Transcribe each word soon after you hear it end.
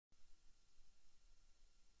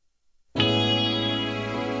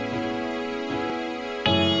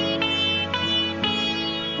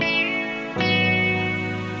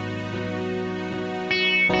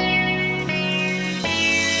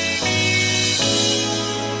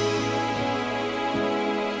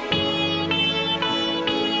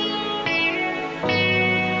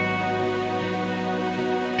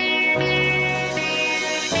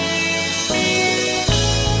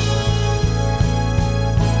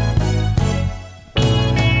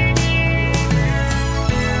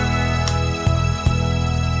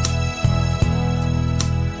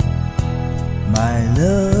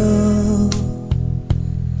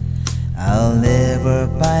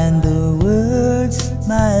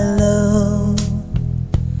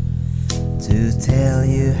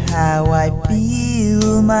how I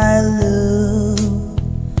feel my love.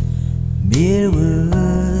 Mere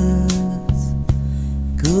words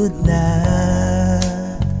could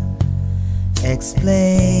not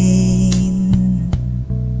explain.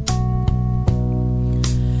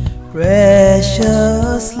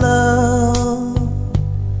 Precious love,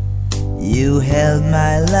 you held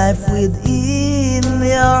my life within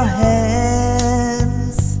your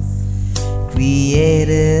hands,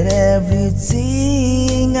 created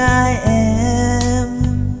everything I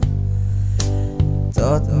am,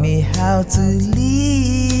 taught me how to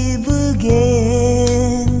live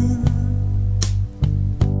again.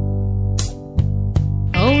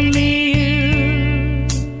 Only you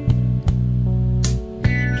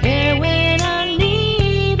care when I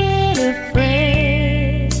needed a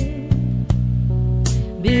friend,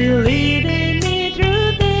 believe in me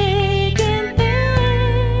through thick and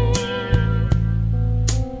thin.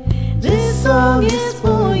 This song is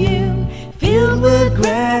for you, filled with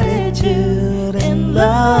gratitude and love.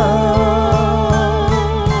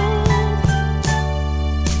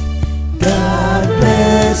 God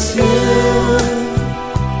bless you.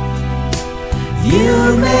 You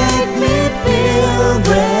make me feel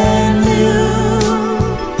brand new.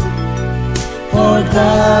 For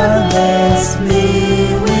God bless me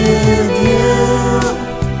with you.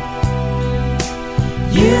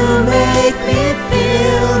 You make me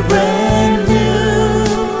feel brand new.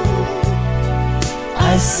 I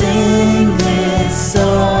sing this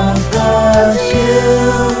song 'cause you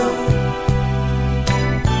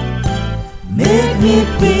make me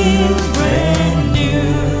feel brand new.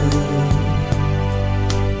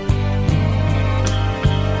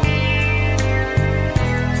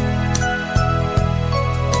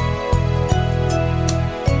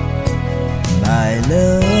 My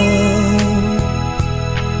love,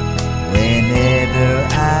 whenever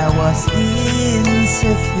I was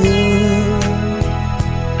insecure,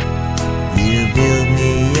 you built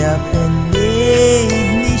me up and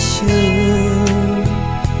made me sure.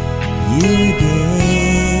 You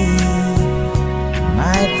gave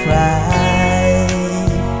my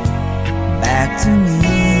pride back to me.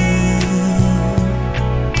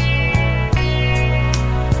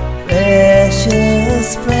 Precious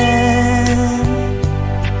friend,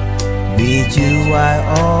 with you I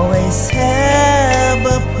always have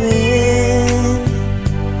a plan.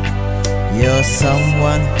 You're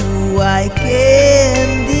someone who I can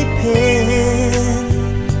depend,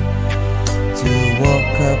 to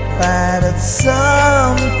walk up at it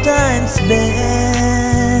sometimes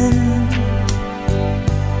bend.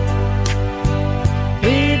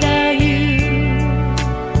 Without you,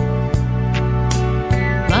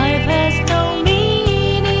 life has no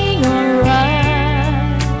meaning or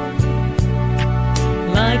rhyme,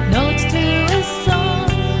 like notes to a song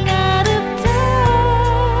out of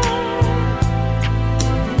time.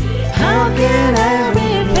 How can I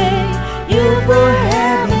repay you for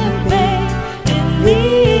having faith in me?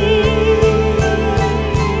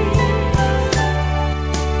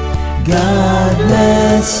 God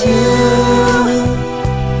bless you.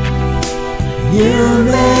 You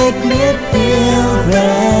make me feel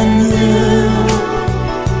brand new.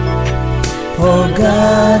 For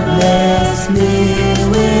God bless me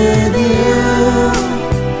with you.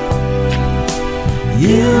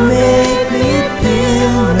 You make me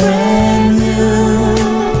feel brand new.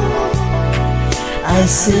 I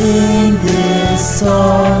sing this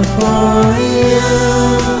song for you.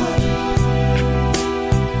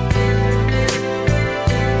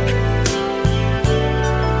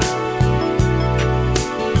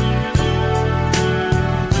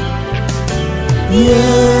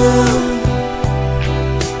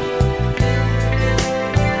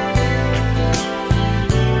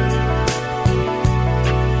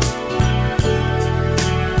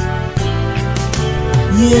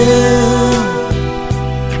 You,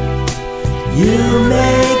 you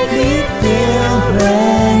make me feel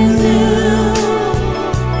brand new.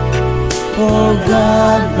 Oh,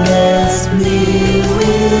 God bless me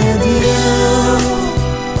with you.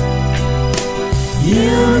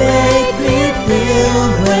 You make me feel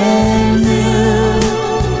brand new.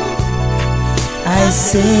 I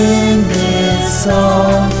sing this song